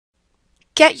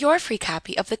Get your free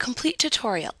copy of the complete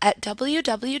tutorial at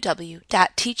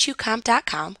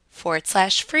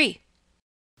www.teachucomp.com/free.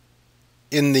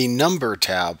 In the Number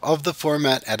tab of the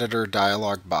Format Editor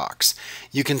dialog box,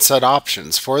 you can set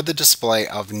options for the display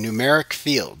of numeric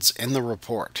fields in the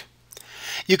report.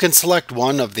 You can select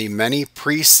one of the many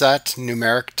preset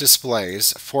numeric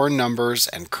displays for numbers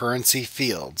and currency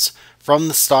fields from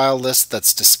the style list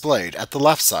that's displayed at the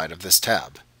left side of this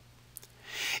tab.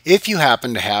 If you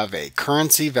happen to have a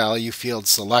currency value field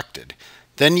selected,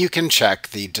 then you can check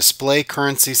the Display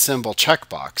Currency Symbol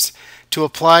checkbox to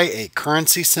apply a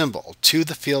currency symbol to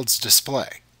the field's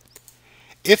display.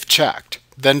 If checked,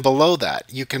 then below that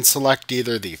you can select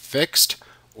either the fixed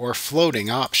or floating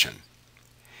option.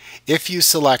 If you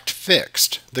select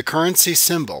fixed, the currency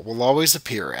symbol will always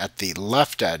appear at the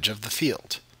left edge of the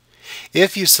field.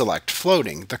 If you select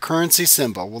floating, the currency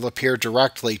symbol will appear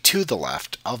directly to the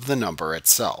left of the number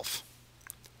itself.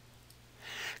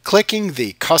 Clicking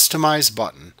the Customize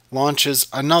button launches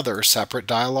another separate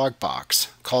dialog box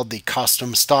called the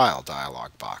Custom Style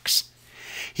dialog box.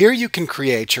 Here you can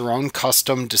create your own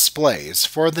custom displays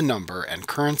for the number and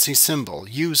currency symbol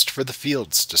used for the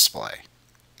field's display.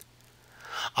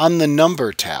 On the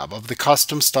Number tab of the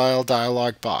Custom Style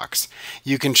dialog box,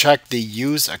 you can check the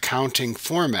Use Accounting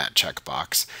Format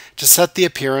checkbox to set the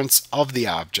appearance of the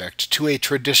object to a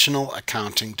traditional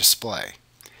accounting display.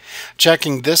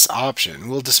 Checking this option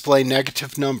will display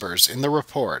negative numbers in the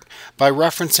report by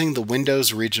referencing the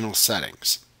Windows regional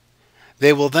settings.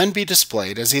 They will then be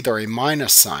displayed as either a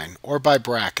minus sign or by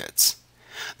brackets.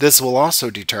 This will also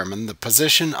determine the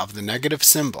position of the negative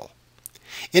symbol.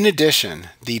 In addition,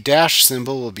 the dash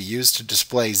symbol will be used to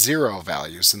display zero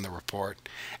values in the report,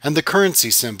 and the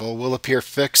currency symbol will appear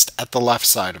fixed at the left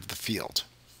side of the field.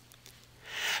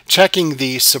 Checking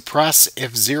the Suppress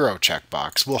if Zero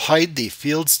checkbox will hide the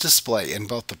field's display in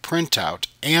both the printout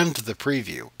and the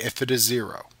preview if it is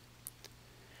zero.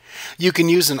 You can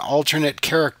use an alternate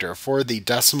character for the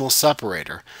decimal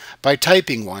separator by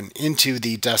typing one into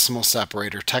the decimal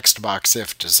separator text box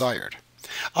if desired.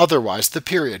 Otherwise, the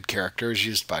period character is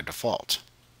used by default.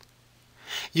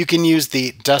 You can use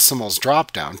the Decimals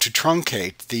drop-down to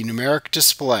truncate the numeric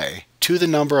display to the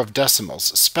number of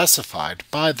decimals specified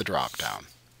by the drop-down.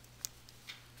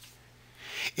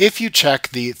 If you check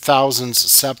the Thousands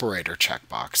Separator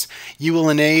checkbox, you will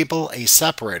enable a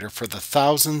separator for the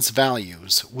thousands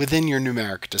values within your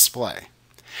numeric display.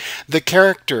 The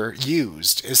character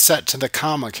used is set to the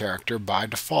comma character by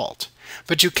default,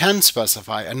 but you can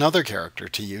specify another character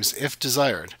to use if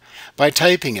desired by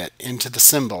typing it into the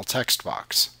symbol text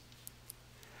box.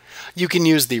 You can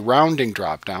use the rounding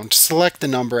drop-down to select the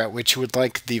number at which you would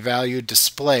like the value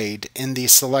displayed in the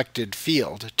selected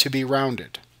field to be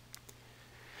rounded.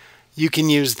 You can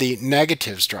use the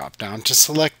Negatives drop-down to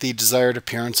select the desired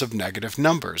appearance of negative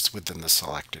numbers within the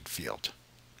selected field.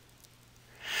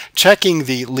 Checking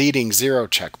the Leading Zero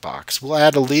checkbox will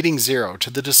add a leading zero to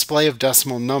the display of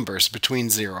decimal numbers between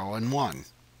 0 and 1.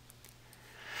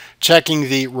 Checking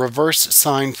the Reverse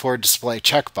Sign for Display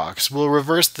checkbox will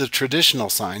reverse the traditional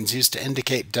signs used to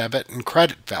indicate debit and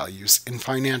credit values in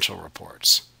financial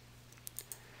reports.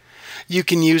 You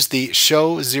can use the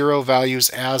Show Zero Values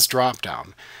As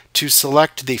drop-down to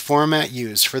select the format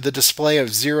used for the display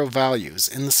of zero values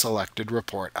in the selected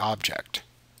report object.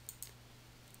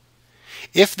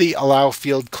 If the Allow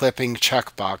Field Clipping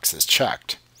checkbox is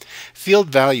checked, field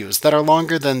values that are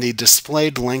longer than the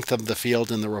displayed length of the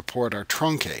field in the report are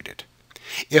truncated.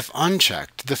 If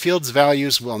unchecked, the field's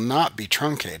values will not be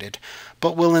truncated,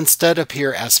 but will instead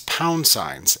appear as pound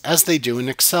signs, as they do in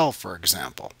Excel, for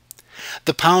example.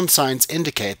 The pound signs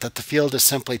indicate that the field is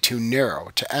simply too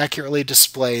narrow to accurately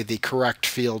display the correct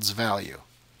field's value.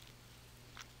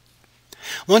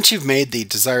 Once you've made the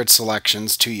desired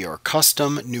selections to your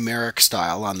custom numeric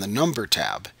style on the Number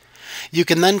tab, you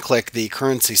can then click the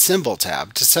Currency Symbol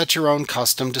tab to set your own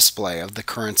custom display of the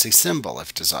currency symbol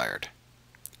if desired.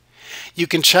 You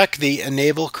can check the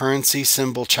Enable Currency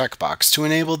Symbol checkbox to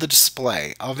enable the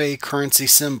display of a currency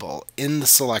symbol in the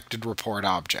selected report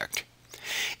object.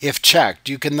 If checked,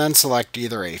 you can then select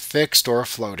either a fixed or a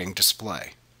floating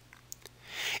display.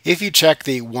 If you check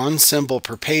the One Symbol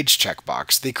Per Page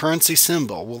checkbox, the currency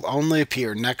symbol will only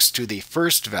appear next to the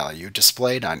first value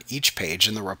displayed on each page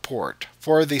in the report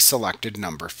for the selected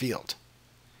number field.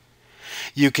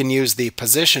 You can use the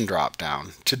Position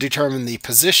drop-down to determine the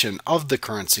position of the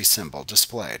currency symbol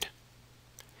displayed.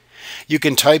 You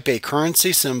can type a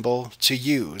currency symbol to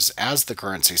use as the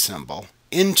currency symbol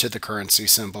into the currency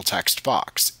symbol text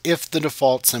box if the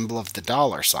default symbol of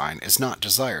the $sign is not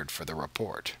desired for the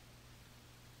report.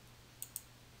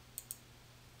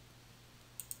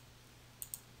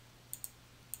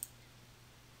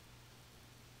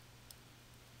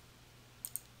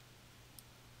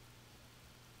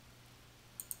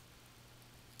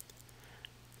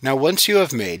 Now once you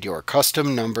have made your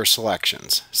custom number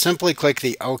selections, simply click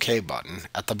the OK button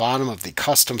at the bottom of the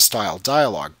Custom Style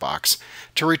dialog box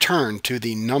to return to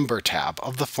the Number tab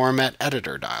of the Format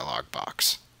Editor dialog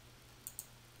box.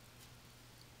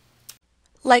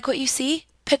 Like what you see?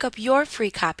 Pick up your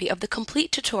free copy of the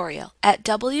complete tutorial at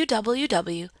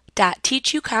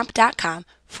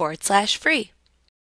www.teachucomp.com/free.